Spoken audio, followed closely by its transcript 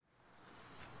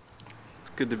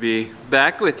Good to be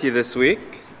back with you this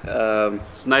week.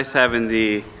 It's nice having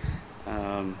the,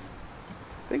 I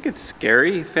think it's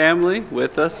Scary family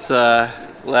with us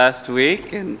last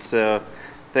week, and so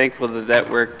thankful that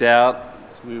worked out.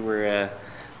 So we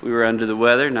were under the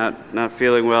weather, not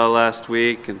feeling well last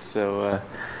week, and so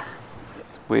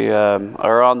we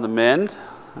are on the mend.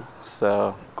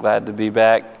 So glad to be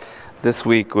back this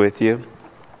week with you.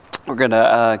 We're going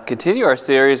to continue our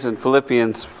series in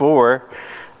Philippians 4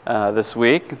 this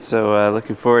week, so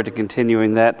looking forward to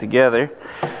continuing that together.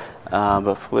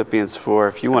 But Philippians 4,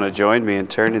 if you want to join me in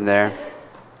turning there.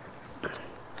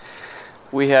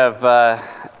 We have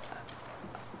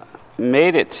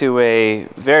made it to a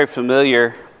very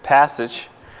familiar passage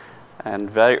and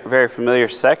very, very familiar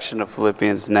section of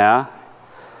Philippians now,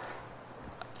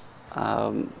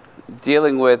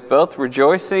 dealing with both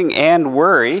rejoicing and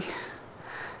worry.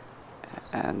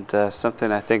 And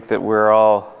something I think that we're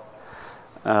all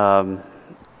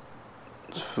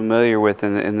familiar with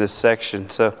in this section.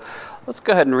 So let's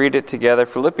go ahead and read it together.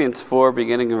 Philippians 4,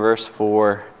 beginning in verse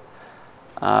 4,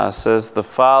 says the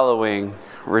following: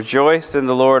 "Rejoice in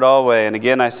the Lord always, and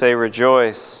again I say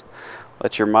rejoice.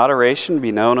 Let your moderation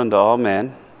be known unto all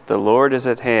men. The Lord is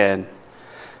at hand.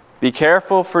 Be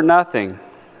careful for nothing,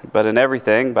 but in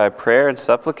everything, by prayer and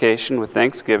supplication with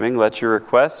thanksgiving, let your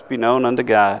requests be known unto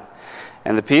God.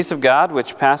 And the peace of God,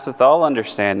 which passeth all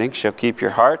understanding, shall keep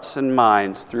your hearts and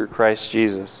minds through Christ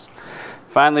Jesus.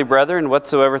 Finally, brethren,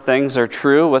 whatsoever things are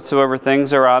true, whatsoever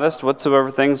things are honest, whatsoever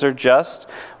things are just,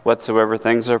 whatsoever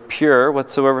things are pure,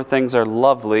 whatsoever things are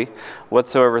lovely,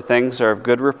 whatsoever things are of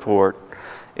good report,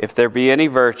 if there be any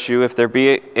virtue, if there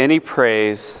be any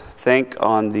praise, think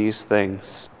on these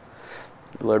things."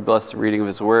 The Lord bless the reading of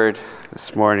His Word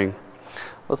this morning.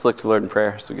 Let's look to the Lord in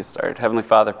prayer as we get started. Heavenly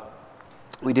Father,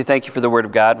 we do thank you for the Word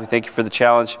of God. We thank you for the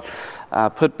challenge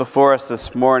put before us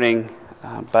this morning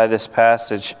by this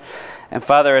passage. And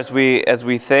Father, as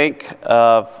we think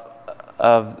of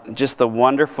just the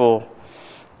wonderful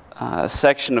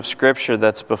section of Scripture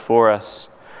that's before us,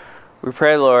 we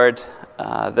pray, Lord,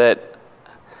 that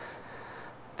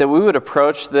we would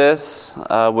approach this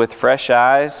with fresh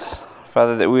eyes.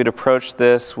 Father, that we would approach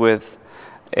this with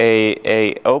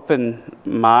a open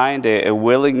mind, a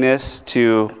willingness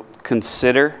to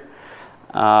consider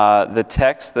the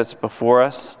text that's before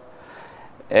us,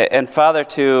 and Father,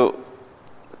 to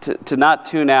not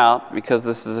tune out, because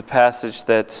this is a passage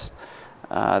that's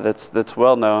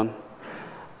well known,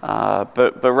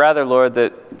 but rather, Lord,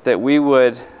 that we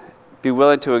would be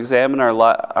willing to examine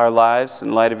our lives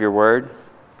in light of your Word,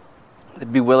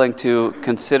 be willing to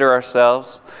consider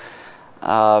ourselves,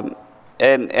 and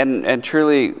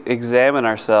truly examine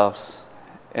ourselves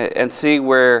and see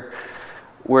where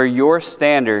your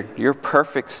standard, your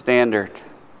perfect standard,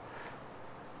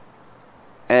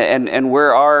 and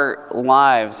where our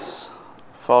lives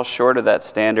fall short of that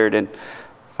standard. And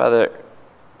Father,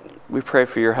 we pray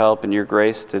for your help and your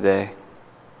grace today.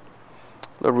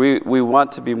 Lord, we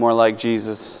want to be more like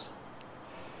Jesus.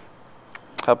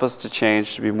 Help us to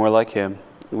change, to be more like Him.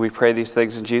 We pray these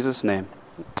things in Jesus' name.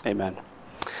 Amen.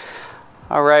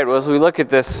 All right, well, as we look at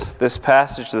this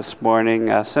passage this morning,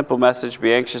 a simple message,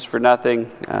 be anxious for nothing,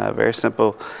 very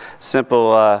simple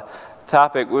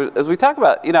topic. As we talk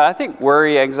about, I think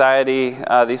worry, anxiety,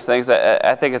 these things,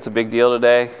 I think it's a big deal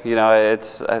today.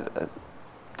 It's a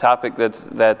topic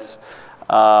that's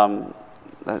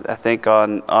I think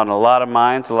on a lot of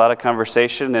minds, a lot of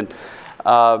conversation, and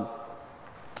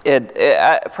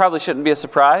it probably shouldn't be a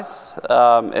surprise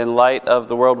in light of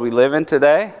the world we live in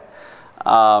today.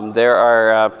 There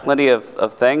are plenty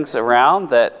of things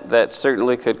around that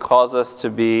certainly could cause us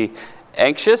to be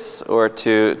anxious or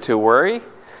to worry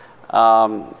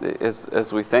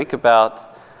as we think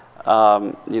about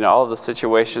all of the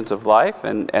situations of life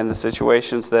and the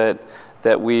situations that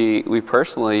we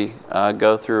personally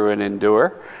go through and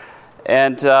endure,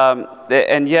 and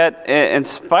yet in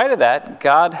spite of that,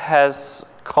 God has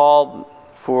called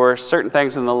for certain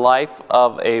things in the life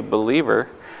of a believer,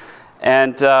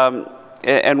 and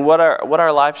what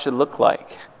our life should look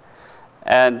like,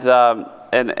 and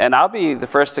I'll be the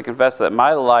first to confess that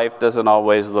my life doesn't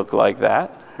always look like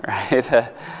that,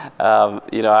 right?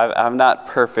 I'm not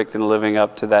perfect in living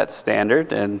up to that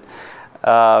standard, and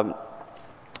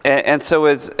so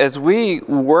as we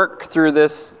work through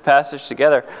this passage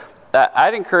together,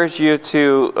 I'd encourage you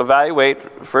to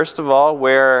evaluate, first of all,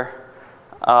 where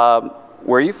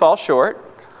you fall short,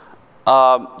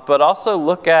 but also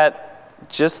look at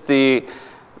just the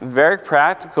very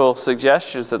practical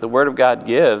suggestions that the Word of God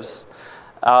gives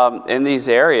in these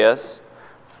areas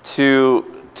to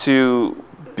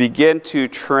begin to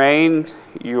train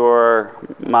your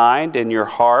mind and your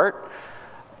heart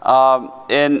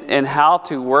in how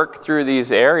to work through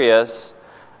these areas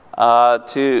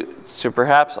to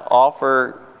perhaps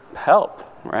offer help,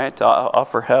 right? To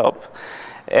offer help.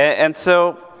 And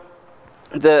so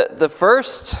the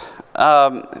first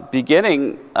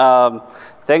beginning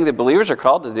thing that believers are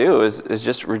called to do is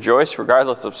just rejoice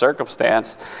regardless of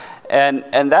circumstance.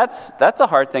 And that's a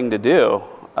hard thing to do.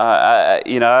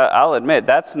 I'll admit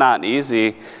that's not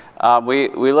easy.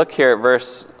 We look here at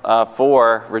verse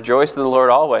 4, rejoice in the Lord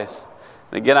always.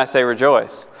 And again, I say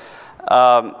rejoice.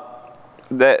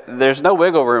 There's no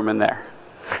wiggle room in there.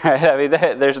 Right? I mean,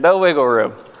 there's no wiggle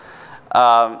room.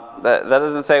 That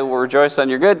doesn't say well, rejoice on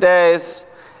your good days,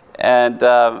 and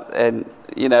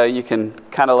you can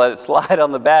kind of let it slide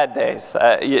on the bad days.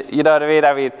 You know what I mean?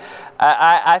 I mean,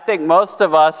 I think most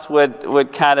of us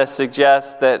would kind of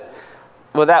suggest that,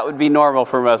 well, that would be normal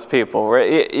for most people.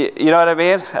 Right? You know what I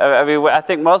mean? I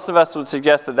think most of us would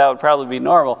suggest that would probably be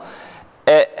normal.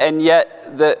 And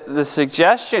yet, the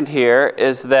suggestion here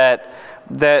is that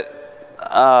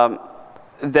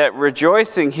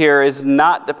rejoicing here is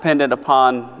not dependent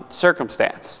upon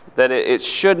circumstance. That it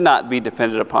should not be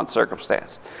dependent upon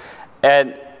circumstance.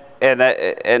 And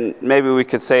maybe we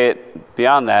could say it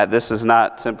beyond that. This is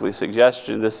not simply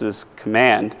suggestion. This is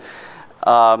command.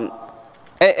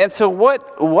 And so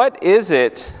what is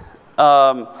it?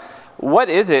 What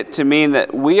is it to mean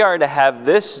that we are to have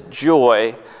this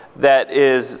joy that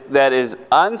is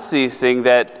unceasing,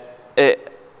 that it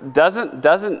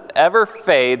doesn't ever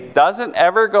fade, doesn't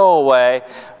ever go away,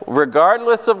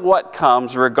 regardless of what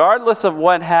comes, regardless of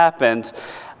what happens,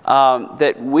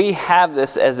 that we have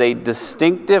this as a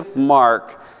distinctive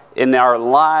mark in our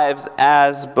lives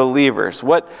as believers?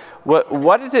 What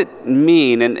does it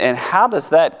mean, and how does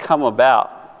that come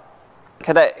about?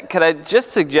 Could I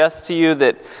just suggest to you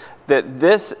that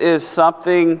this is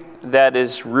something that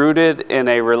is rooted in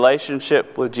a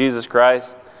relationship with Jesus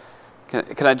Christ?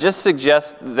 Can I just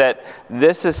suggest that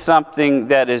this is something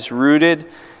that is rooted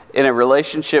in a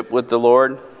relationship with the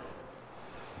Lord?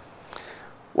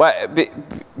 Why?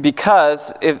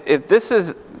 Because if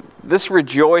this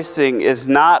rejoicing is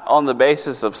not on the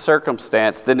basis of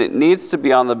circumstance, then it needs to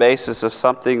be on the basis of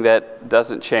something that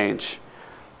doesn't change.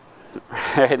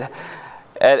 Right?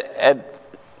 And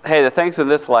hey, the things in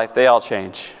this life, they all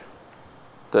change.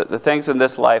 The things in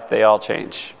this life, they all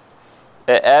change.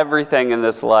 Everything in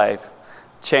this life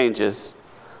changes,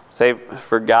 save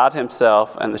for God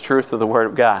Himself and the truth of the Word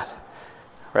of God.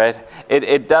 Right?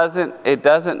 It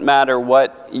doesn't matter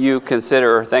what you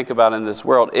consider or think about in this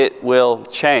world. It will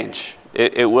change.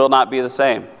 It will not be the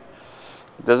same.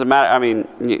 It doesn't matter. I mean,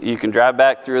 you can drive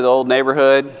back through the old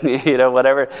neighborhood,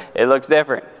 whatever. It looks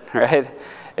different, right?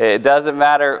 It doesn't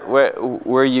matter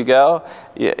where you go.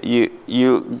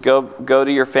 You go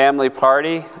to your family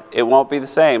party. It won't be the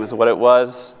same as what it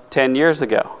was 10 years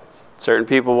ago. Certain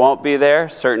people won't be there.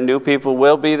 Certain new people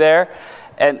will be there,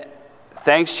 and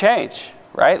things change.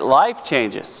 Right? Life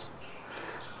changes.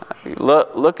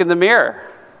 Look in the mirror.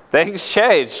 Things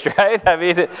changed, right? I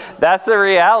mean, that's the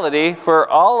reality for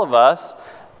all of us.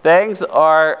 Things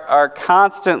are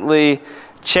constantly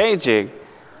changing.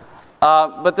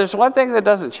 But there's one thing that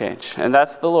doesn't change, and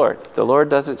that's the Lord. The Lord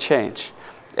doesn't change.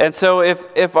 And so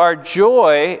if our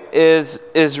joy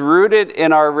is rooted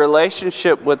in our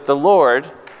relationship with the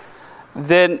Lord,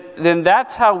 then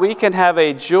that's how we can have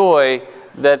a joy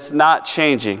that's not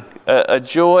changing. A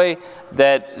joy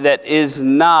that is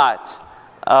not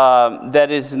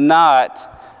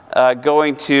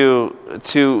going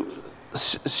to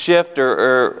shift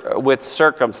or with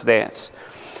circumstance.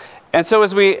 And so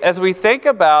as we think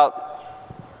about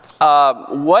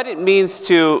what it means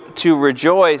to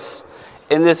rejoice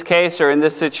in this case or in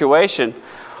this situation,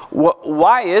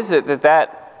 why is it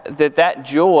that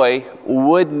joy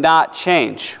would not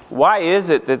change? Why is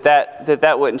it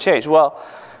that wouldn't change? Well,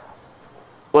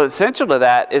 essential to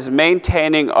that is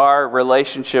maintaining our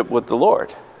relationship with the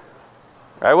Lord.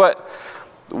 Right?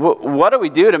 What do we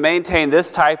do to maintain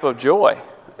this type of joy?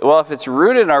 Well, if it's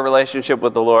rooted in our relationship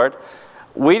with the Lord,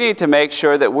 we need to make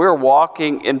sure that we're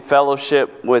walking in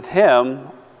fellowship with Him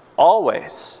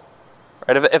always.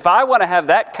 Right? If I want to have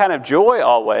that kind of joy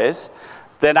always,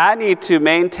 then I need to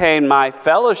maintain my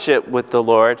fellowship with the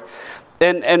Lord.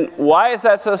 And why is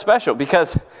that so special?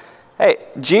 Because hey,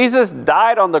 Jesus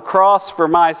died on the cross for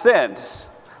my sins.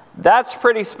 That's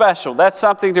pretty special. That's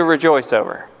something to rejoice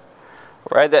over.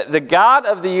 Right? That the God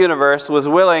of the universe was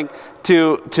willing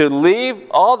to leave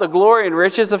all the glory and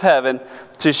riches of heaven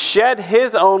to shed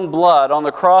His own blood on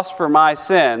the cross for my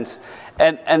sins.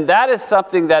 And that is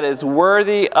something that is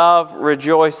worthy of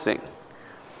rejoicing.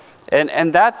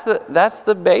 And that's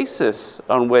the basis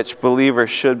on which believers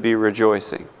should be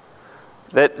rejoicing.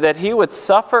 That he would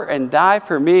suffer and die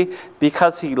for me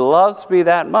because he loves me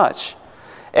that much.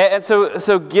 And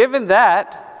so given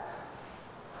that,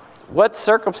 what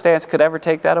circumstance could ever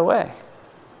take that away?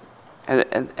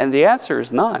 And the answer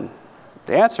is none.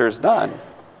 The answer is none.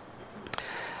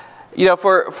 You know,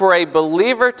 for a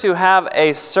believer to have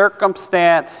a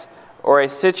circumstance or a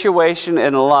situation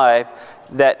in life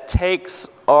that takes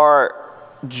our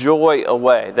joy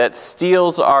away, that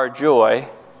steals our joy,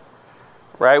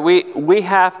 right? We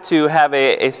have to have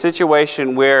a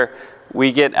situation where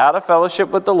we get out of fellowship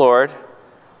with the Lord,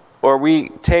 or we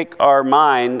take our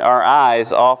mind, our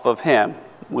eyes off of Him.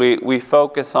 We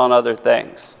focus on other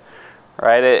things,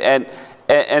 right?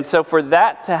 And so for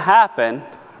that to happen,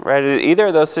 right, in either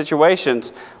of those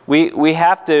situations, we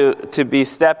have to be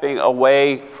stepping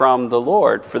away from the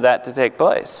Lord for that to take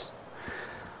place.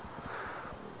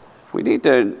 We need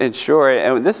to ensure,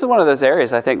 and this is one of those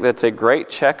areas I think that's a great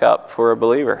checkup for a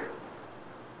believer.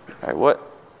 Right,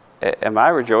 am I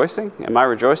rejoicing? Am I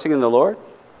rejoicing in the Lord?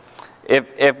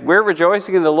 If we're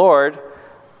rejoicing in the Lord,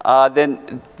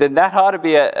 then that ought to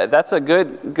be a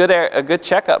good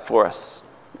checkup for us.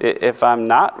 If I'm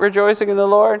not rejoicing in the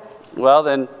Lord, well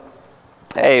then,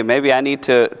 hey, maybe I need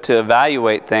to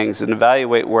evaluate things and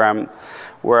evaluate where I'm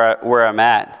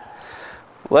at.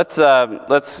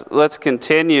 Let's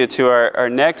continue to our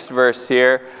next verse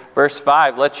here. Verse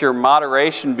 5, let your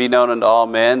moderation be known unto all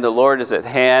men. The Lord is at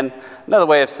hand. Another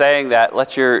way of saying that,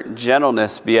 let your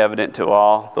gentleness be evident to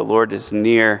all. The Lord is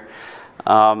near.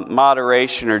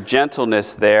 Moderation or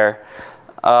gentleness there.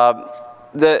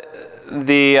 The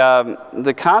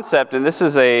concept, and this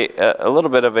is a little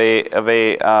bit of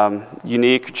a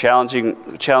unique,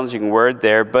 challenging word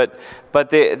there, but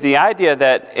the idea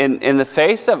that in the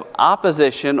face of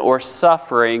opposition or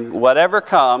suffering, whatever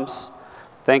comes,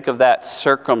 think of that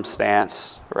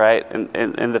circumstance, right?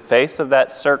 In the face of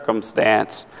that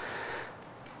circumstance,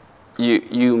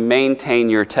 you maintain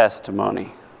your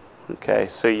testimony. Okay,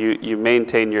 so you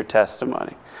maintain your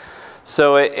testimony.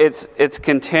 So it's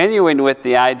continuing with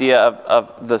the idea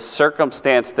of the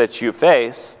circumstance that you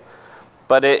face,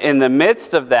 but in the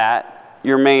midst of that,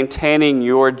 you're maintaining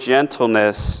your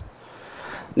gentleness.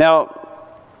 Now,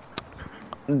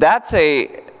 that's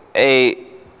a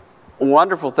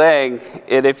wonderful thing,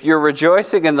 and if you're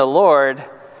rejoicing in the Lord,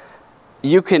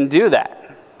 you can do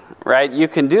that, right? You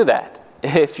can do that.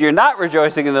 If you're not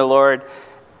rejoicing in the Lord,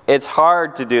 it's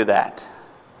hard to do that.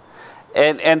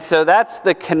 And so that's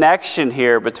the connection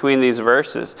here between these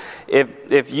verses.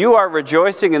 If you are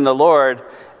rejoicing in the Lord,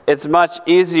 it's much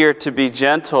easier to be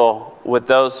gentle with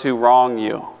those who wrong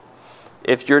you.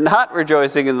 If you're not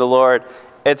rejoicing in the Lord,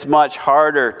 it's much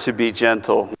harder to be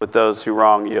gentle with those who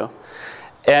wrong you.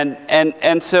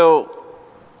 And so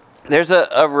there's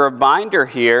a reminder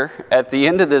here at the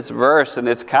end of this verse, and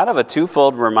it's kind of a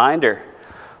twofold reminder,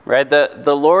 right?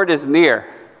 The Lord is near.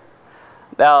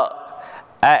 Now,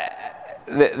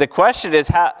 the question is,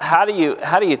 how do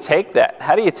you take that?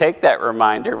 How do you take that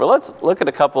reminder? Well, let's look at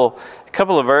a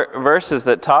couple of verses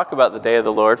that talk about the day of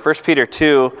the Lord. 1 Peter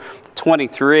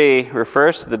 2:23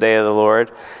 refers to the day of the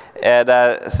Lord. And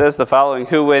it says the following,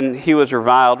 who when he was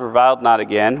reviled not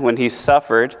again. When he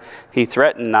suffered, he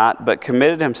threatened not, but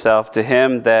committed himself to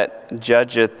him that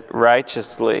judgeth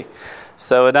righteously.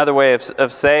 So another way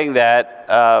of saying that,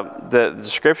 the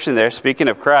description there, speaking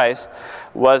of Christ,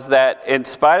 was that in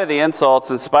spite of the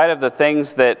insults, in spite of the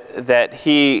things that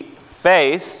he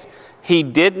faced, he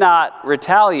did not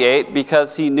retaliate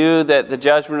because he knew that the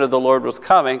judgment of the Lord was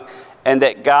coming and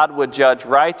that God would judge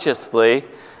righteously.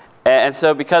 And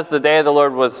so because the day of the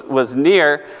Lord was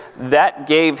near, that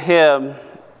gave him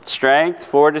strength,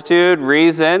 fortitude,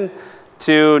 reason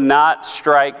to not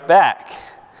strike back.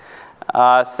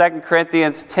 2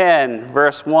 Corinthians 10,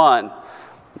 verse 1.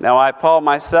 Now I, Paul,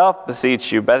 myself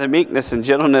beseech you, by the meekness and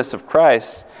gentleness of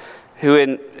Christ, who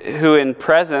in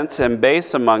presence am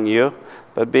base among you,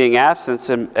 but being absent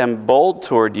am bold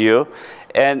toward you.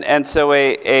 And so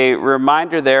a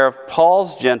reminder there of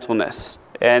Paul's gentleness.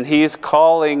 And he's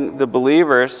calling the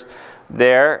believers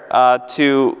there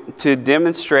to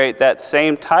demonstrate that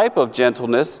same type of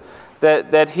gentleness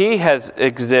that he has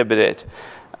exhibited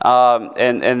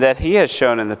and that he has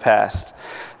shown in the past.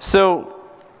 So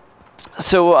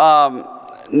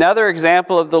another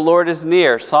example of the Lord is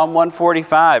near. Psalm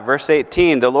 145, verse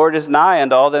 18. The Lord is nigh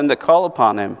unto all them that call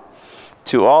upon him,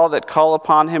 to all that call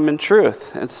upon him in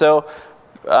truth. And so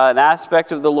an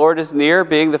aspect of the Lord is near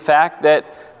being the fact that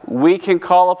we can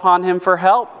call upon him for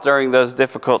help during those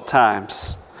difficult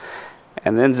times.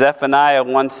 And then Zephaniah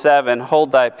 1:7,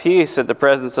 hold thy peace at the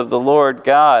presence of the Lord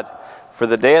God, For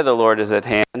the day of the Lord is at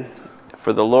hand.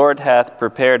 For the Lord hath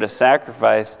prepared a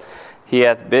sacrifice. He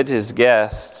hath bid his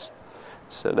guests.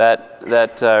 So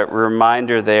that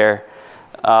reminder there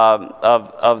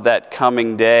of that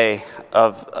coming day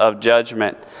of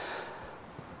judgment.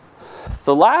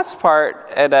 The last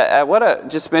part, and I want to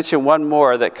just mention one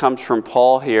more that comes from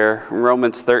Paul here,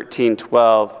 Romans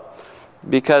 13:12,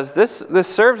 because this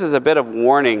serves as a bit of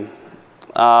warning.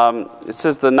 It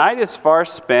says, "The night is far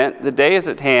spent, the day is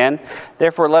at hand.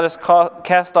 Therefore let us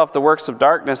cast off the works of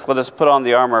darkness, let us put on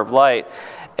the armor of light."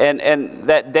 And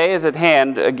that day is at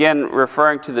hand, again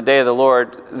referring to the day of the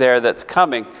Lord there that's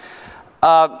coming.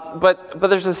 But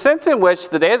there's a sense in which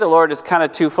the day of the Lord is kind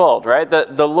of twofold, right?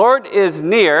 The Lord is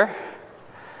near.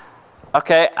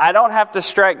 Okay, I don't have to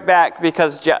strike back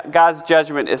because God's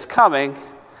judgment is coming.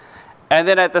 And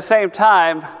then at the same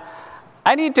time,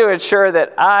 I need to ensure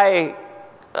that I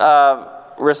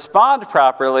respond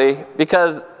properly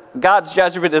because God's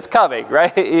judgment is coming,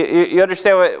 right? You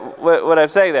understand what I'm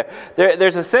saying there?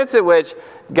 There's a sense in which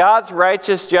God's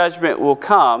righteous judgment will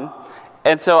come.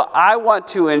 And so I want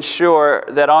to ensure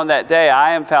that on that day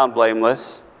I am found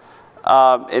blameless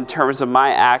in terms of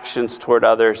my actions toward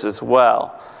others as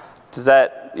well. Does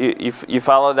that you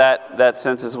follow that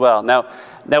sense as well? Now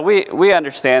we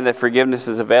understand that forgiveness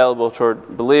is available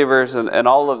toward believers and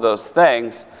all of those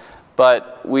things,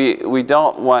 but we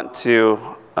don't want to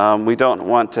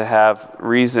have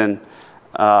reason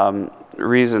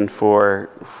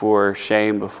for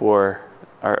shame before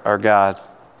our God.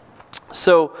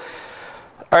 So.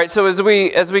 All right, so as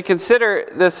we consider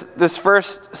this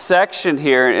first section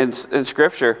here in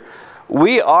Scripture,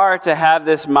 we are to have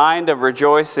this mind of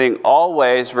rejoicing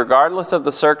always, regardless of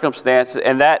the circumstances,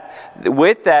 and that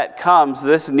with that comes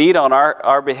this need on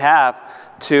our behalf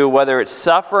to, whether it's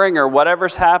suffering or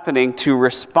whatever's happening, to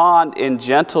respond in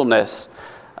gentleness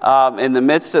in the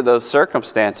midst of those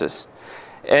circumstances.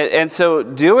 And so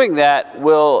doing that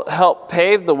will help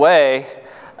pave the way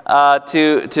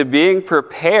to being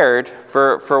prepared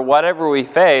for whatever we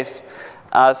face,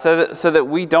 so that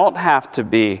we don't have to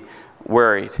be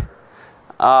worried.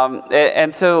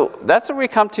 And so that's what we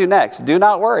come to next. Do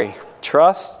not worry.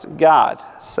 Trust God.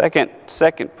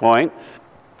 Second point.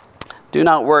 Do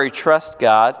not worry. Trust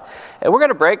God. And we're going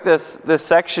to break this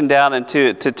section down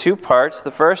into two parts.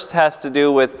 The first has to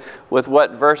do with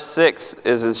what verse 6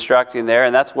 is instructing there,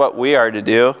 and that's what we are to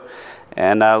do.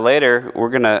 And later we're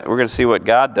gonna see what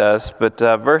God does. But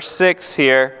verse 6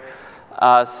 here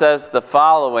says the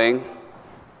following: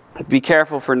 "Be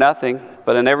careful for nothing,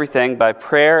 but in everything by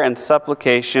prayer and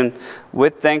supplication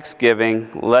with thanksgiving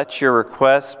let your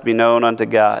requests be known unto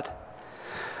God."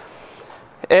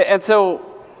 And so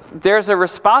there's a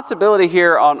responsibility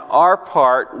here on our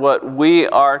part, what we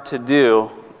are to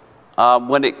do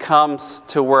when it comes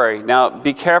to worry. Now,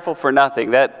 be careful for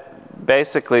nothing.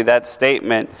 That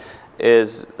statement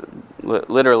is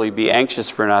literally be anxious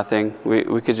for nothing.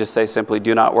 We could just say simply,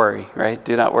 do not worry, right?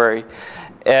 Do not worry.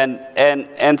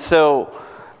 And so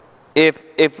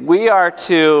if we are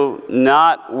to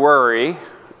not worry,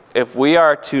 if we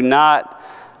are to not,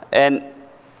 and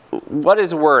what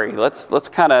is worry? Let's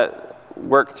kind of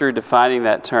work through defining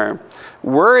that term.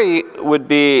 Worry would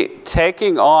be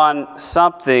taking on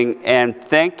something and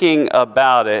thinking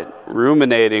about it,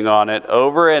 ruminating on it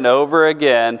over and over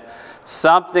again,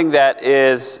 something that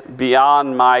is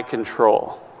beyond my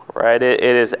control, right? It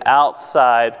is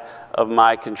outside of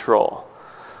my control.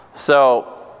 So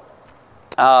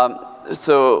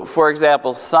for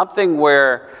example, something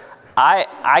where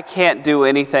I can't do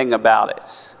anything about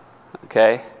it,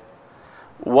 okay?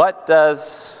 What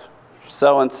does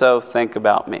so-and-so think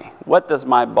about me? What does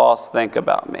my boss think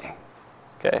about me?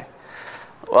 Okay?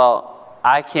 Well,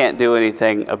 I can't do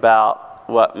anything about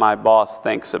what my boss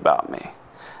thinks about me.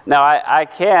 Now, I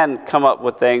can come up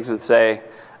with things and say,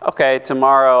 okay,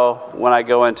 tomorrow when I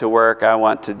go into work, I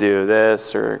want to do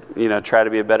this, or, try to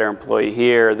be a better employee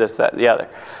here, or this, that, and the other.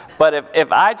 But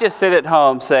if I just sit at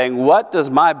home saying, what does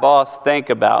my boss think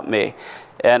about me?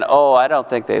 And, I don't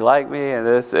think they like me, and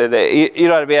this, and you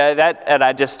know what I mean? And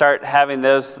I just start having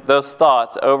those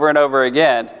thoughts over and over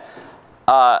again.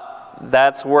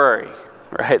 That's worry,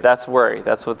 right? That's worry.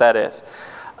 That's what that is.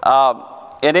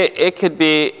 And it could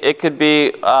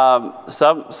be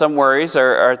some worries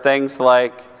are things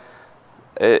like,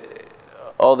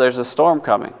 there's a storm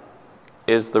coming.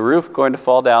 Is the roof going to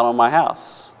fall down on my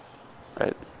house?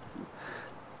 Right?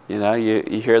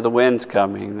 You hear the winds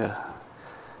coming. The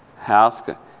house,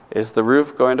 is the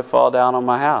roof going to fall down on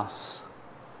my house?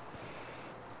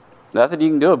 Nothing you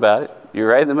can do about it. You're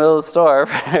right in the middle of the storm.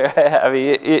 I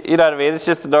mean, you know what I mean? It's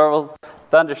just a normal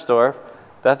thunderstorm.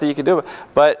 Nothing you can do about it.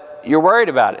 But you're worried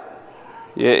about it,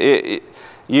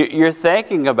 You're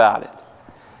thinking about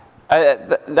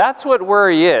it. That's what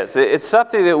worry is. It's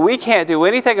something that we can't do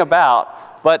anything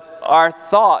about, but our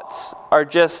thoughts are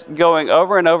just going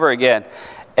over and over again.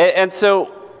 And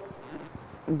so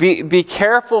be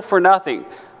careful for nothing.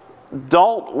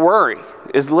 Don't worry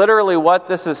is literally what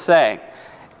this is saying.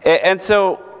 And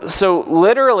so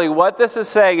literally what this is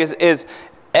saying is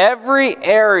every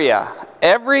area,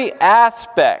 every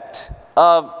aspect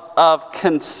of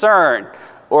concern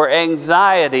or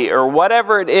anxiety or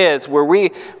whatever it is where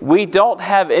we don't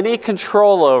have any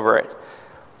control over it,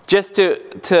 just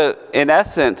to in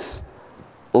essence,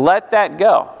 let that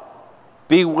go.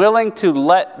 Be willing to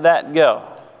let that go.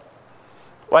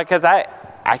 Why? Because I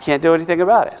can't do anything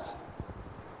about it.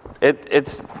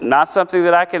 It's not something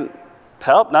that I can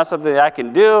help, not something that I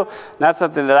can do, not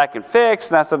something that I can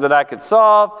fix, not something that I can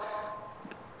solve.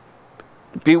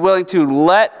 Be willing to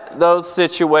let those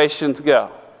situations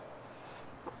go.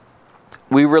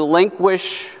 We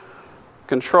relinquish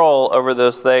control over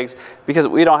those things because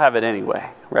we don't have it anyway,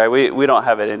 right? We don't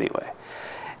have it anyway.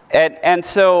 And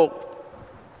so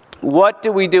what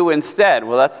do we do instead?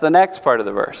 Well, that's the next part of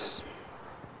the verse.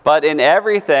 But in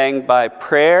everything, by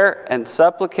prayer and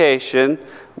supplication,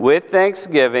 with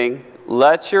thanksgiving,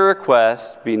 let your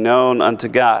requests be known unto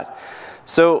God.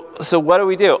 So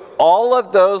what do? All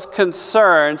of those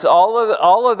concerns,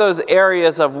 all of those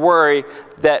areas of worry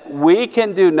that we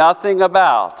can do nothing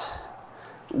about,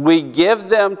 we give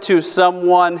them to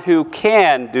someone who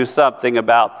can do something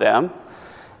about them.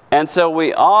 And so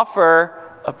we offer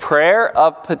a prayer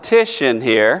of petition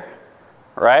here,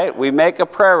 right? We make a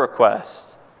prayer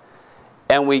request.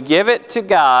 And we give it to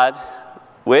God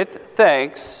with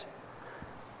thanks,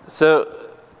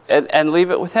 and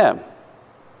leave it with Him.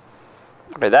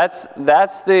 Okay, that's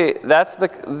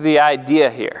the idea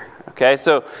here. Okay,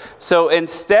 so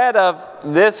instead of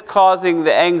this causing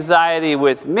the anxiety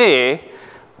with me,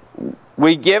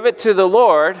 we give it to the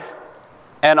Lord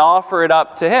and offer it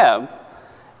up to Him,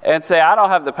 and say, I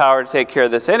don't have the power to take care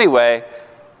of this anyway.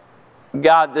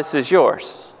 God, this is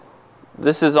yours.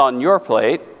 This is on your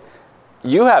plate.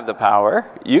 You have the power.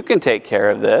 You can take care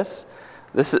of this.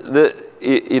 This is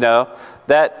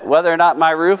that whether or not my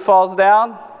roof falls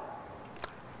down,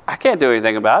 I can't do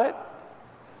anything about it.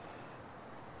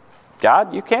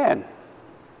 God, you can.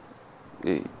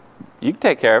 You can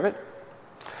take care of it.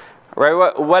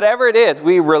 Right? Whatever it is,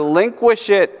 we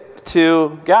relinquish it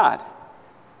to God.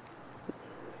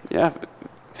 Yeah,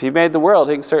 if He made the world,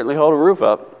 He can certainly hold a roof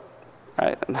up.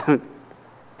 Right?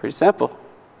 Pretty simple.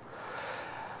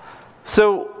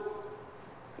 So,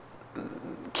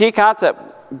 key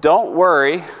concept, don't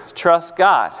worry, trust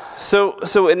God. So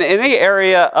in any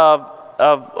area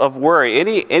of worry,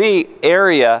 any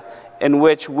area in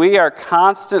which we are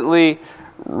constantly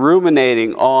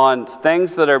ruminating on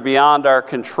things that are beyond our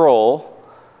control,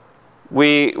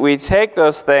 we take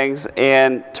those things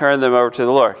and turn them over to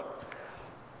the Lord.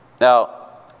 Now,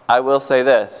 I will say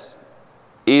this,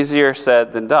 easier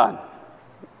said than done,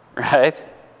 right?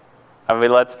 I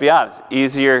mean, let's be honest.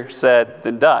 Easier said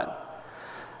than done.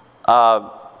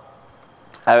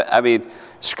 I mean,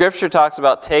 Scripture talks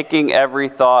about taking every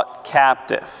thought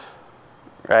captive,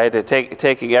 right?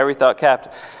 Taking every thought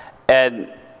captive.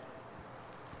 And,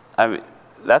 I mean,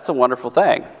 that's a wonderful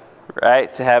thing,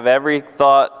 right? To have every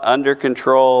thought under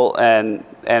control and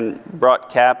brought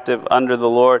captive under the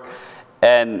Lord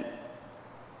and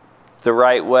the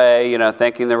right way,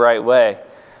 thinking the right way.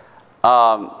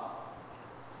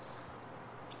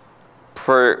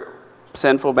 For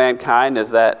sinful mankind, is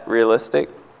that realistic?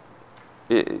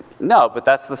 No, but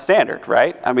that's the standard,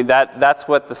 right? I mean, that's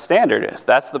what the standard is.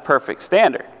 That's the perfect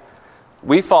standard.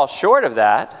 We fall short of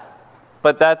that,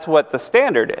 but that's what the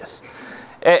standard is.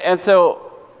 And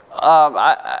so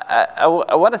I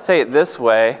want to say it this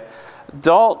way.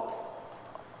 Don't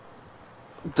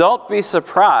be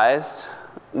surprised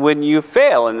when you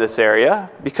fail in this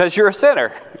area because you're a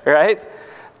sinner, right?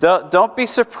 Don't be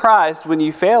surprised when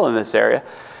you fail in this area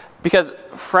because,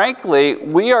 frankly,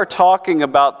 we are talking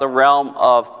about the realm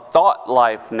of thought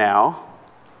life now.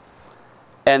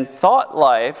 And thought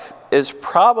life is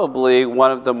probably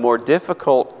one of the more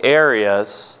difficult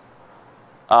areas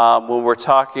when we're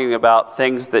talking about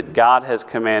things that God has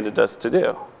commanded us to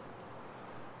do.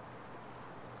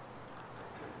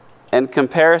 In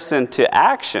comparison to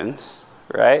actions,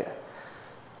 right?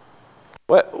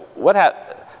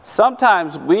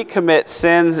 Sometimes we commit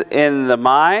sins in the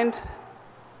mind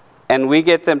and we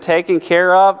get them taken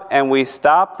care of and we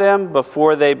stop them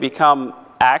before they become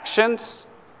actions,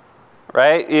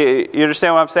 right? You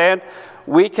understand what I'm saying?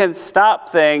 We can stop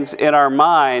things in our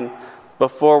mind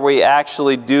before we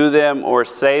actually do them or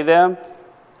say them.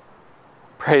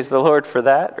 Praise the Lord for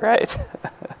that, right?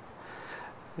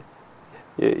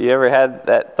 You ever had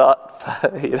that thought?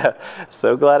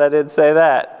 So glad I didn't say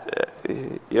that.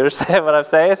 You understand what I'm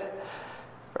saying?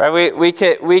 Right?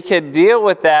 We could deal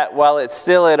with that while it's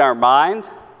still in our mind.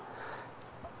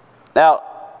 Now,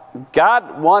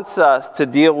 God wants us to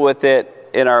deal with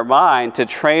it in our mind, to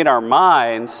train our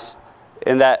minds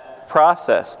in that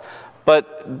process.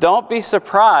 But don't be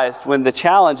surprised when the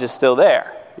challenge is still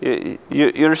there. You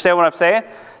understand what I'm saying?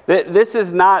 This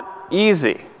is not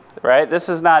easy, right? This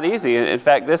is not easy. In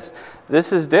fact, this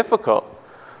is difficult.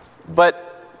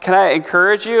 But can I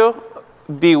encourage you,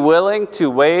 be willing to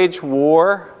wage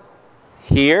war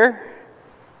here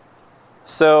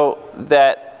so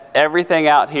that everything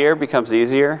out here becomes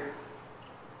easier?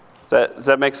 Does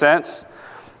that make sense?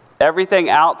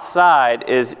 Everything outside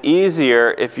is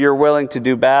easier if you're willing to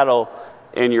do battle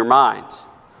in your mind.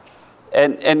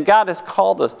 And God has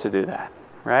called us to do that,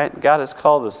 right? God has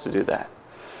called us to do that.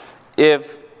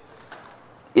 If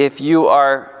you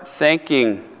are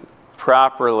thinking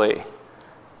properly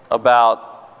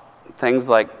about things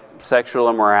like sexual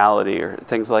immorality or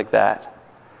things like that,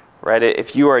 right?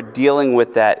 If you are dealing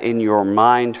with that in your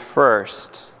mind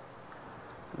first,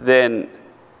 then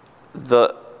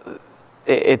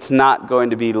it's not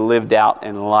going to be lived out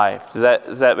in life.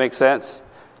 Does that make sense?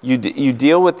 You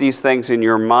deal with these things in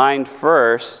your mind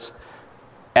first,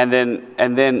 and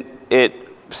then it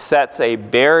sets a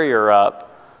barrier up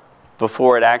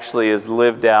before it actually is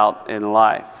lived out in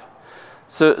life.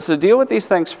 So deal with these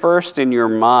things first in your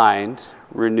mind.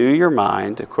 Renew your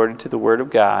mind according to the Word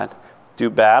of God. Do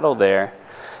battle there,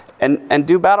 and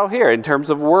do battle here in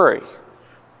terms of worry.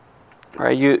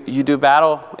 Right? You do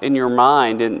battle in your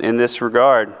mind in this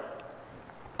regard,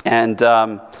 and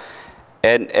know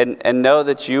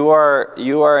that you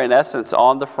are in essence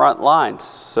on the front lines,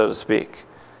 so to speak,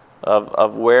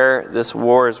 of where this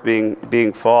war is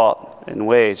being fought and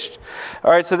waged. All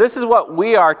right, so this is what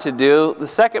we are to do. The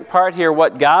second part here,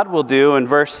 what God will do in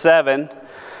verse 7.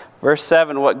 Verse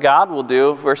 7, what God will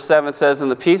do. Verse 7 says, "And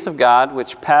the peace of God,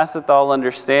 which passeth all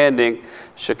understanding,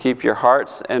 shall keep your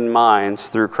hearts and minds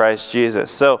through Christ Jesus."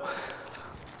 So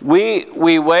we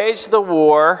wage the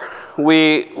war.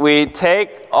 We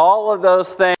take all of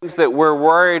those things that we're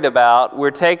worried about. We're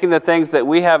taking the things that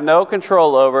we have no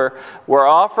control over. We're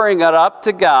offering it up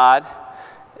to God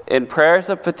in prayers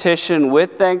of petition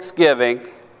with thanksgiving.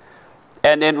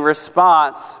 And in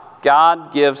response,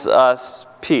 God gives us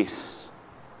peace.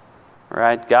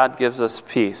 Right? God gives us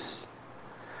peace.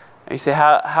 And you say,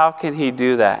 how can He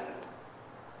do that?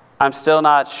 I'm still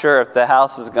not sure if the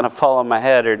house is going to fall on my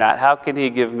head or not. How can He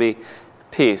give me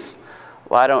peace?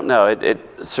 Well, I don't know. It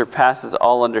surpasses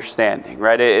all understanding,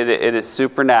 right? It is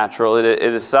supernatural. It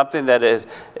is something that is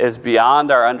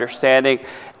beyond our understanding.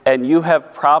 And you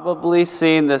have probably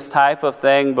seen this type of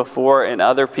thing before in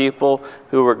other people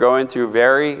who were going through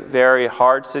very, very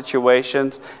hard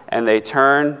situations, and they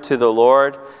turn to the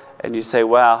Lord. And you say,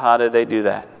 wow, how did they do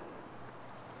that?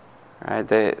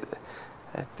 Right?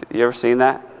 You ever seen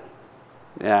that?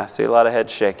 Yeah, I see a lot of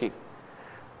head shaking.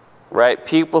 Right?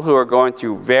 People who are going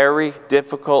through very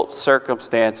difficult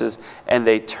circumstances, and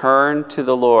they turn to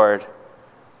the Lord.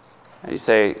 And you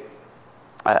say,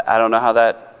 I don't know how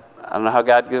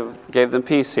God gave them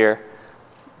peace here,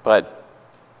 but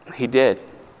He did.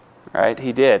 Right?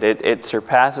 He did. It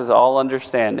surpasses all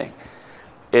understanding.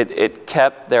 It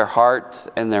kept their hearts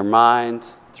and their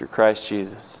minds through Christ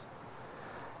Jesus.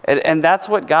 And that's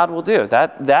what God will do.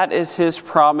 That is His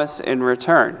promise in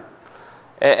return.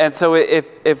 And so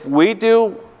if we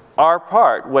do our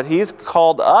part, what He's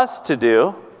called us to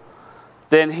do,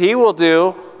 then He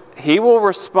will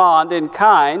respond in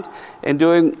kind in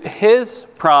doing His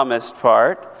promised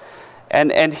part,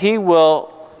 and He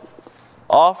will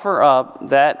offer up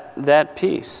that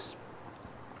peace.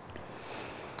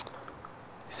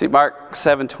 See, Mark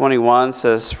 7:21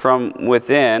 says, "From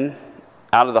within,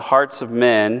 out of the hearts of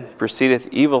men, proceedeth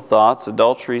evil thoughts,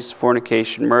 adulteries,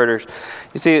 fornication, murders."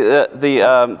 You see,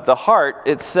 the heart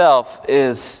itself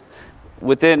is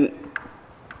within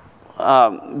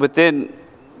the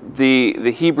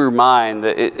Hebrew mind.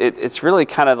 It's really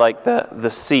kind of like the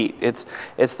seat.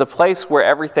 It's the place where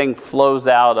everything flows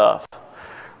out of,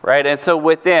 right? And so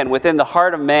within the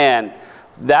heart of man,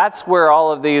 that's where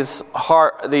all of these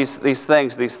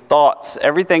things, these thoughts,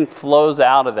 everything flows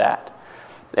out of that.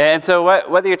 And so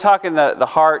whether you're talking the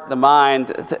heart, the mind,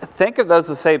 think of those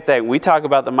the same thing. We talk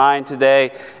about the mind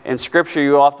today. In Scripture,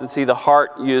 you often see the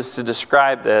heart used to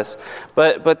describe this.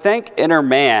 But think inner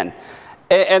man.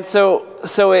 And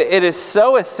so it is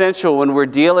so essential when we're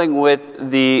dealing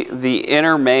with the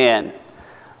inner man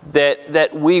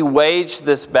that we wage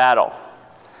this battle.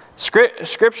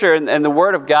 Scripture and the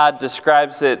Word of God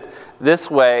describes it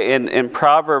this way in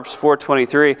Proverbs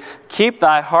 4:23, keep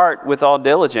thy heart with all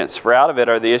diligence, for out of it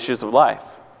are the issues of life.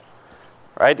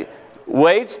 Right?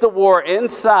 Wage the war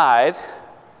inside,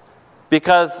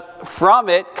 because from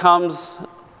it comes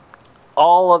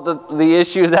all of the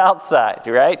issues outside,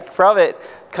 right? From it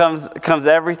comes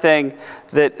everything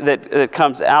that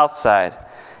comes outside.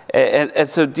 And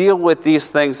so deal with these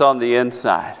things on the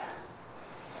inside.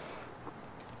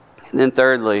 And then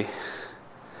thirdly,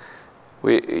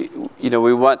 we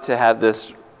want to have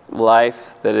this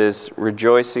life that is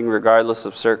rejoicing regardless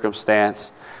of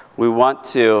circumstance. We want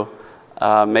to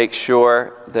make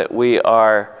sure that we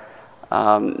are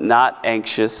not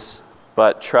anxious,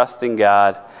 but trusting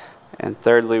God. And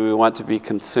thirdly, we want to be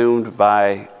consumed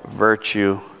by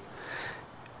virtue.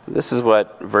 This is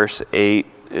what verse 8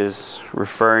 is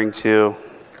referring to.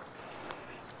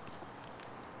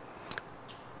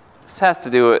 This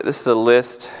is a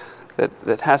list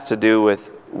that has to do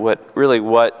with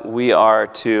what we are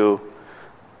to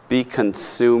be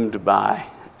consumed by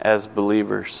as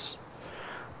believers.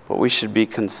 What we should be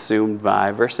consumed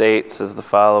by. Verse 8 says the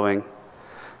following,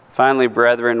 finally,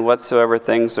 brethren, whatsoever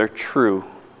things are true,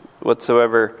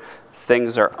 whatsoever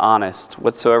things are honest,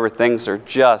 whatsoever things are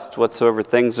just, whatsoever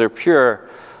things are pure,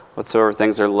 whatsoever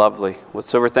things are lovely,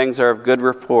 whatsoever things are of good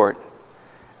report,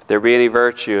 if there be any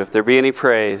virtue, if there be any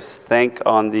praise, think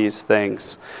on these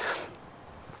things.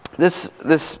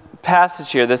 This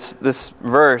passage here, this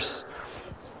verse,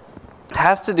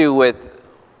 has to do with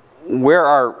where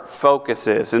our focus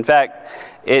is. In fact,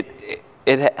 it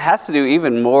has to do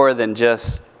even more than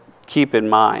just keep in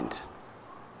mind.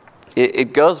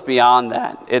 It goes beyond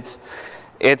that.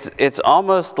 It's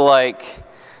almost like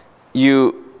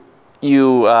you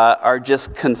are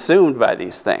just consumed by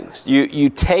these things. You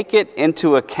take it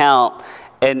into account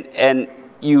and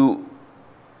you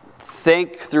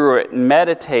think through it,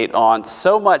 meditate on,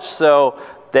 so much so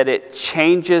that it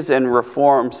changes and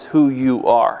reforms who you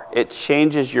are. It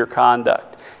changes your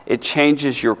conduct. It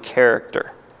changes your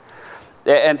character.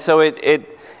 And so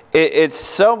it's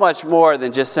so much more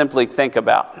than just simply think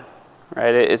about.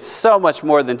 Right? It's so much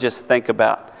more than just think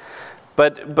about.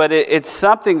 But it's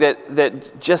something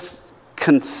that just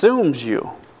consumes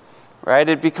you. Right?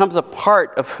 It becomes a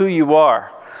part of who you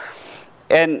are.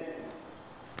 And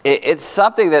it's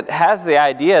something that has the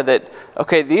idea that,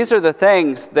 okay, these are the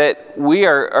things that we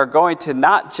are going to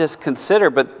not just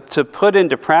consider, but to put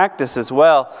into practice as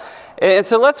well. And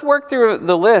so let's work through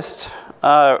the list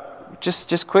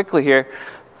just quickly here.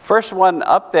 First one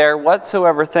up there,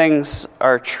 whatsoever things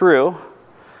are true.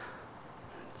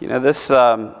 You know, this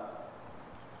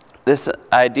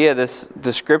idea, this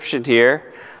description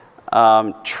here,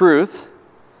 truth,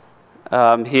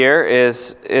 here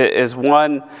is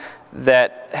one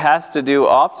that has to do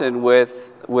often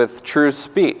with true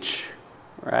speech,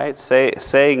 right?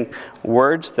 Saying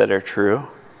words that are true,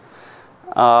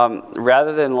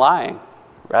 rather than lying,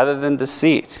 rather than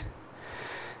deceit.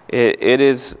 It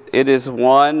is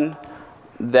one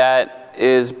that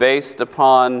is based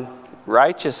upon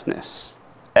righteousness,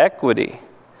 equity.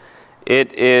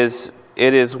 It is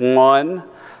one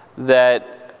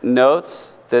that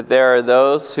notes that there are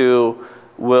those who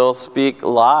will speak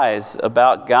lies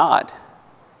about God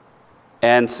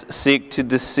and seek to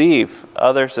deceive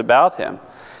others about Him,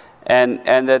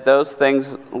 and that those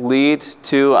things lead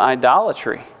to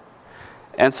idolatry.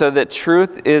 And so that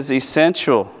truth is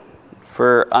essential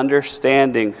for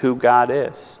understanding who God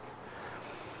is.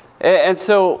 And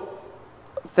so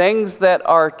things that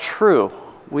are true,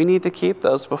 we need to keep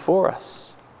those before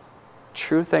us.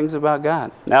 True things about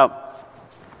God. Now,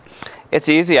 it's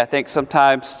easy, I think,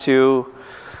 sometimes to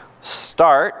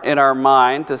start in our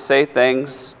mind to say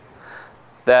things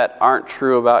that aren't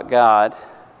true about God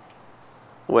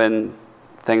when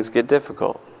things get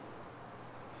difficult.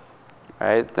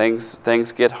 Right?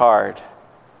 Things get hard.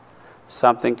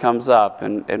 Something comes up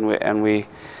and we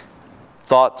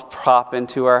thoughts pop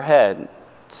into our head.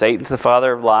 Satan's the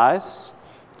father of lies.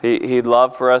 He'd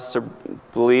love for us to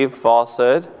believe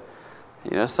falsehood.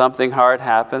 You know, something hard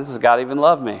happens. Does God even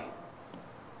love me?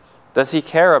 Does He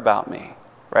care about me?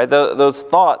 Right? Those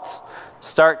thoughts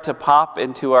start to pop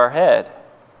into our head.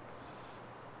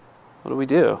 What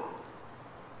do?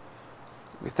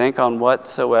 We think on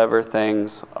whatsoever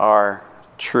things are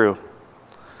true.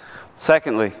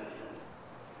 Secondly,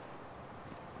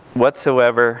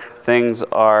 whatsoever things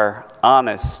are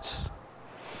honest.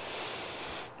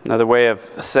 Another way of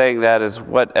saying that is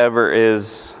whatever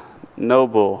is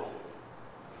noble.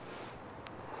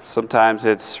 Sometimes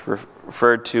it's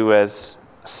referred to as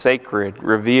sacred,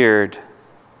 revered,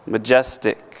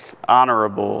 majestic,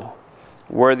 honorable,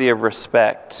 worthy of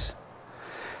respect.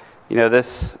 You know,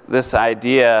 this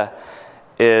idea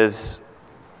is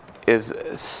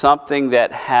something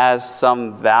that has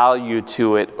some value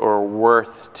to it or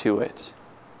worth to it.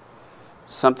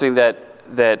 Something that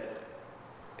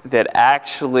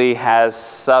actually has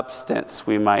substance,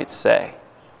 we might say.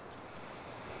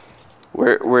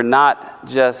 We're not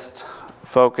just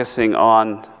focusing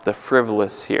on the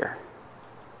frivolous here.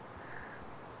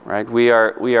 Right? We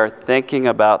are thinking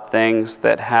about things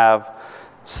that have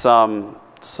some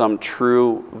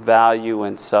true value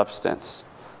and substance.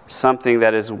 Something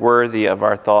that is worthy of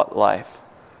our thought life.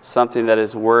 Something that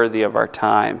is worthy of our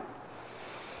time.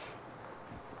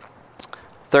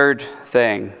 Third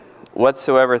thing,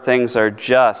 whatsoever things are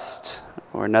just,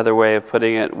 or another way of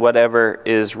putting it, whatever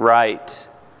is right.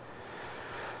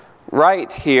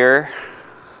 Right here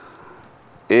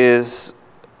has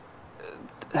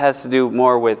to do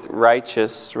more with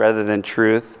righteous rather than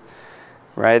truth,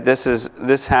 right?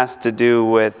 This has to do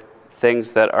with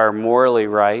things that are morally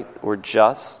right or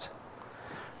just,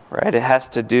 right? It has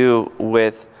to do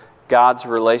with God's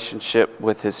relationship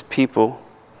with His people.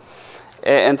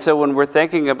 And so when we're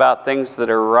thinking about things that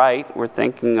are right, we're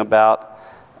thinking about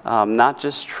not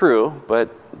just true,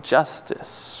 but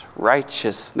justice,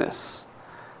 righteousness,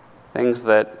 things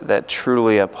that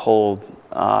truly uphold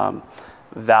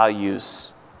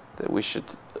values that we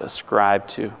should ascribe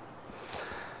to.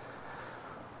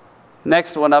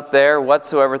 Next one up there,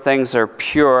 whatsoever things are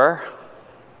pure.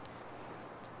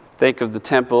 Think of the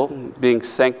temple being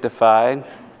sanctified,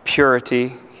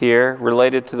 purity here,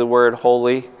 related to the word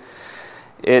holy.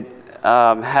 It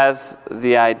has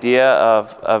the idea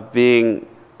of being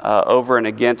over and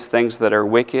against things that are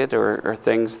wicked or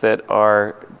things that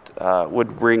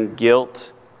would bring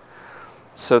guilt.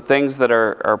 So things that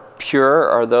are pure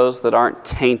are those that aren't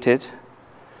tainted,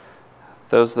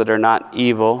 those that are not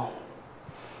evil.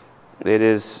 It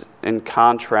is in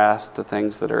contrast to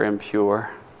things that are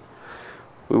impure.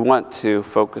 We want to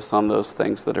focus on those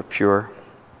things that are pure.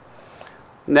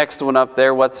 Next one up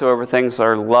there, whatsoever things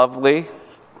are lovely.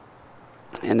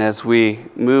 And as we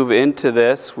move into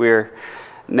this, we're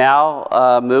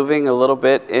now moving a little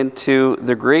bit into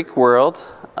the Greek world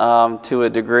to a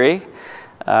degree,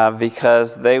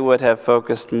 because they would have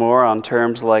focused more on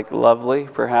terms like lovely,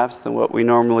 perhaps, than what we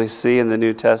normally see in the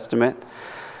New Testament.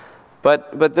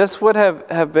 But this would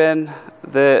have been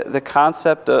the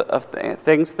concept of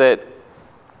things that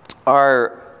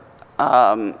are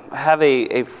have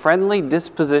a friendly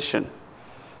disposition,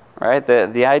 right?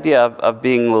 The idea of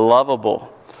being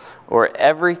lovable, or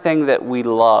everything that we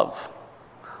love.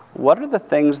 What are the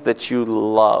things that you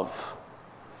love?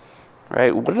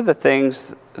 Right? What are the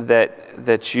things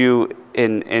that you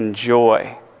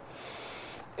enjoy?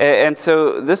 And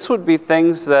so this would be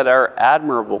things that are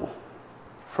admirable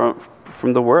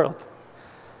from the world.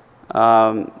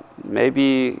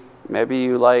 Maybe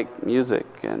you like music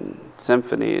and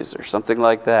symphonies or something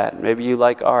like that. Maybe you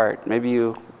like art. Maybe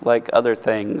you like other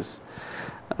things.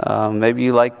 Maybe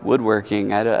you like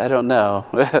woodworking. I don't know.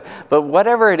 But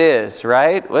whatever it is,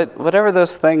 right? Whatever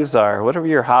those things are, whatever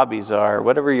your hobbies are,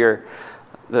 whatever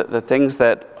the things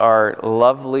that are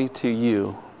lovely to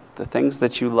you, the things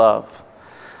that you love,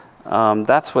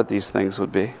 that's what these things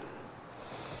would be.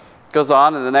 Goes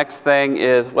on, and the next thing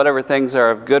is whatever things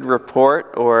are of good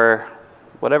report, or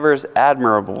whatever is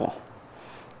admirable.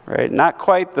 Right? Not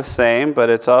quite the same, but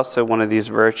it's also one of these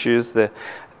virtues. The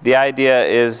idea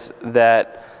is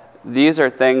that these are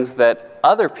things that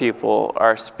other people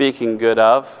are speaking good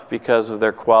of because of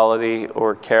their quality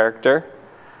or character.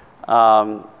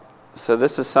 So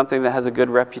this is something that has a good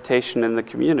reputation in the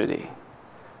community.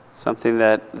 Something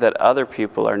that other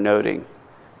people are noting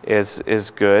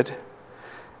is good.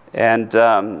 And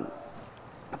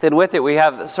then with it, we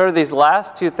have sort of these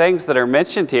last two things that are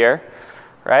mentioned here.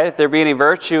 Right? If there be any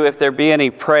virtue, if there be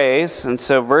any praise. And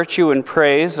so virtue and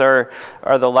praise are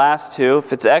the last two.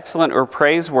 If it's excellent or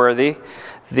praiseworthy,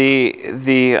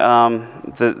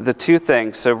 the two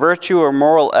things. So virtue or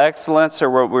moral excellence are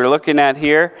what we're looking at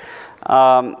here.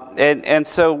 And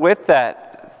so with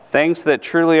that, things that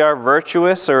truly are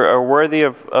virtuous or are worthy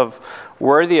of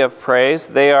praise,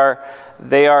 they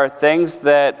are things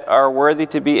that are worthy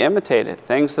to be imitated,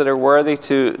 things that are worthy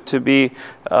to be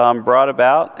brought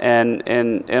about and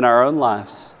in our own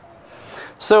lives.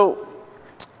 So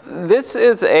this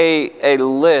is a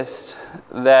list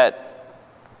that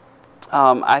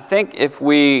I think if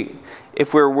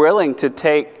we're willing to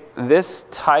take this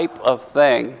type of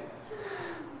thing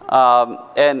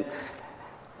and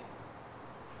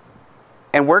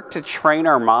work to train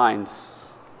our minds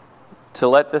to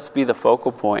let this be the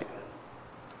focal point.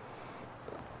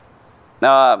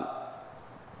 Now,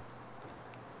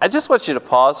 I just want you to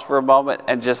pause for a moment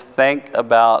and just think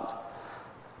about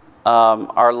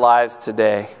our lives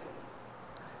today.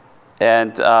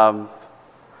 And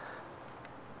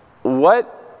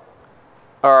what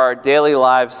are our daily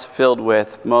lives filled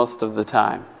with most of the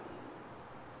time?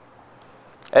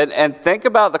 And think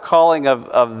about the calling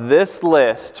of this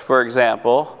list, for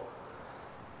example,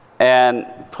 and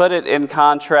put it in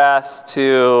contrast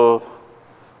to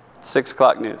 6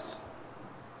 o'clock news.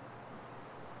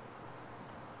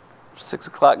 6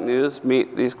 o'clock news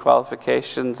meet these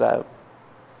qualifications?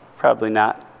 Probably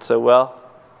not so well.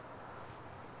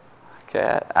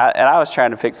 Okay, and I was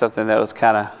trying to pick something that was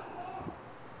kind of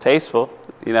tasteful,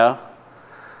 you know.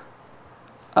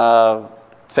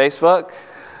 Facebook,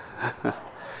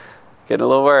 getting a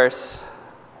little worse.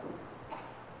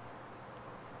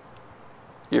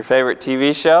 Your favorite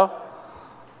TV show?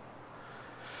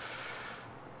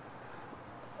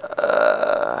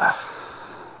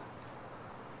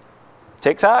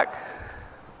 TikTok?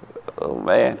 Oh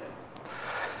man.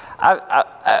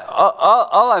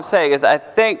 All I'm saying is I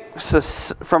think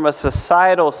from a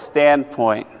societal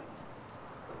standpoint,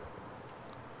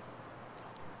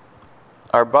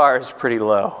 our bar is pretty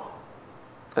low.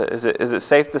 Is it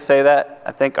safe to say that?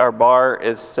 I think our bar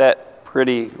is set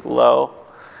pretty low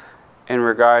in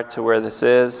regard to where this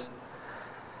is.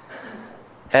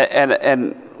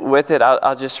 And with it,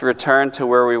 I'll just return to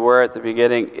where we were at the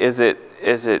beginning. Is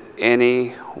it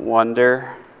any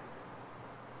wonder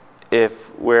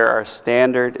if where our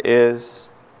standard is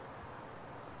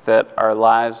that our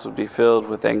lives would be filled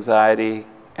with anxiety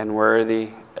and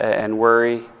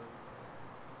worry,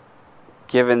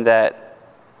 given that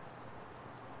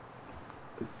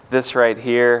this right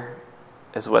here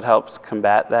is what helps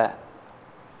combat that?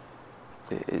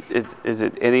 Is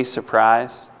it any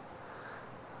surprise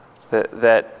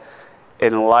that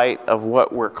in light of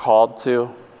what we're called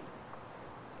to,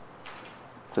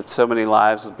 that so many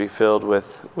lives would be filled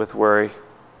with worry,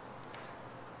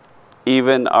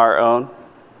 even our own?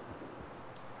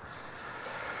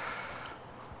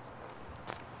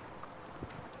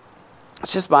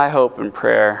 It's just my hope and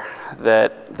prayer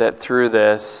that through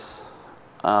this,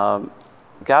 God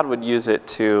would use it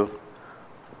to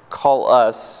call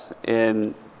us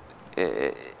in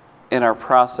our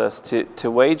process to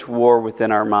wage war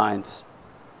within our minds,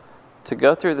 to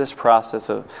go through this process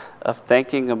of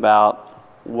thinking about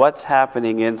what's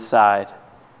happening inside.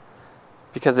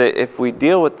 Because if we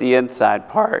deal with the inside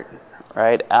part,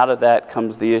 right, out of that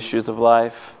comes the issues of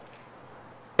life.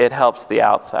 It helps the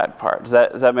outside part.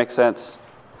 Does that make sense?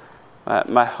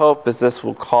 My hope is this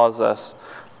will cause us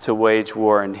to wage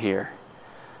war in here.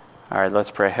 All right,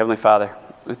 let's pray. Heavenly Father,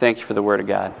 we thank you for the Word of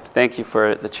God. Thank you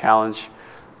for the challenge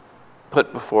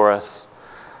put before us.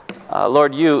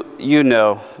 Lord, you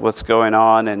know what's going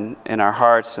on in our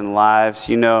hearts and lives.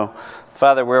 You know,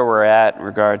 Father, where we're at in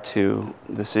regard to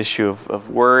this issue of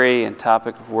worry and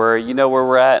topic of worry. You know where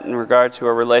we're at in regard to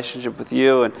our relationship with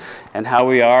you and how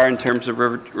we are in terms of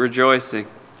rejoicing.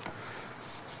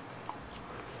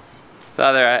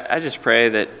 Father, I just pray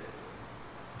that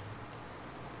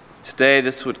today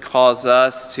this would cause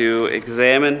us to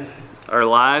examine our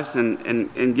lives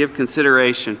and give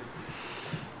consideration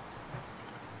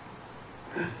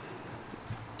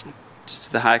just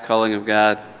to the high calling of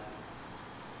God.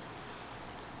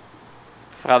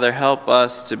 Father, help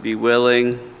us to be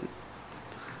willing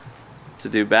to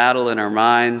do battle in our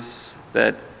minds,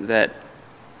 that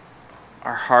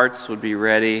our hearts would be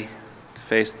ready to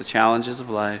face the challenges of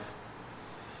life.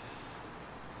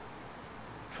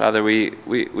 Father, we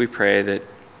pray that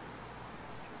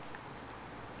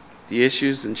the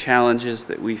issues and challenges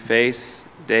that we face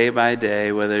day by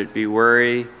day, whether it be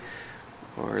worry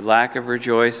or lack of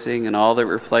rejoicing and all that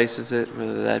replaces it,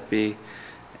 whether that be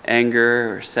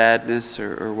anger or sadness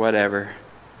or whatever,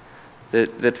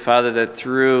 that Father, that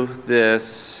through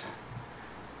this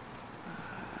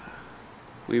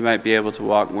we might be able to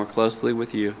walk more closely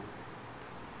with you,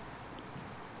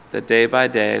 that day by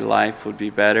day life would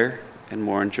be better and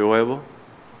more enjoyable.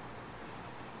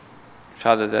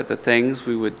 Father, that the things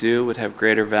we would do would have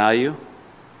greater value.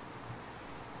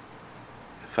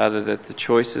 Father, that the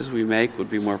choices we make would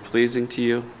be more pleasing to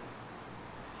you.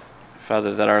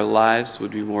 Father, that our lives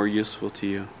would be more useful to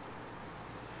you.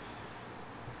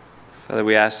 Father,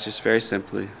 we ask just very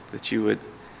simply that you would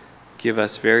give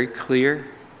us very clear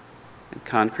and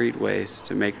concrete ways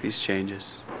to make these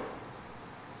changes.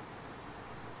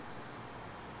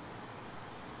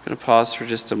 I'm going to pause for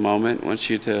just a moment. I want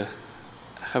you to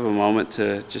have a moment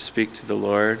to just speak to the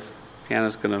Lord.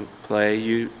 Piano's going to play.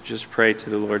 You just pray to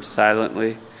the Lord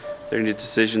silently. If there are any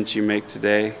decisions you make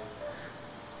today,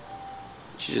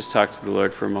 you just talk to the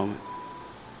Lord for a moment.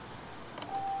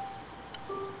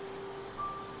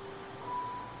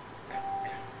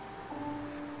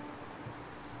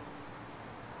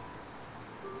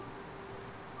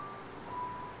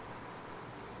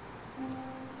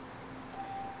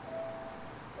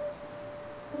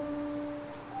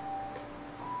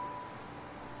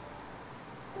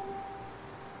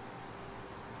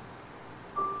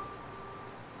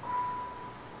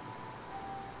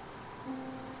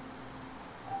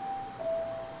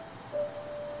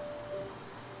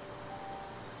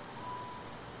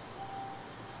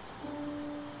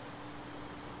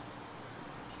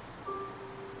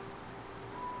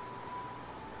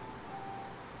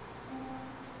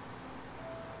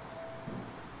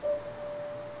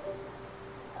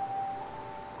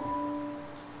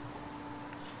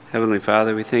 Heavenly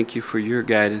Father, we thank you for your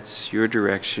guidance, your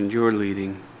direction, your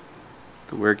leading,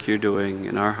 the work you're doing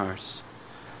in our hearts.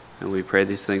 And we pray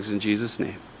these things in Jesus'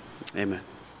 name. Amen.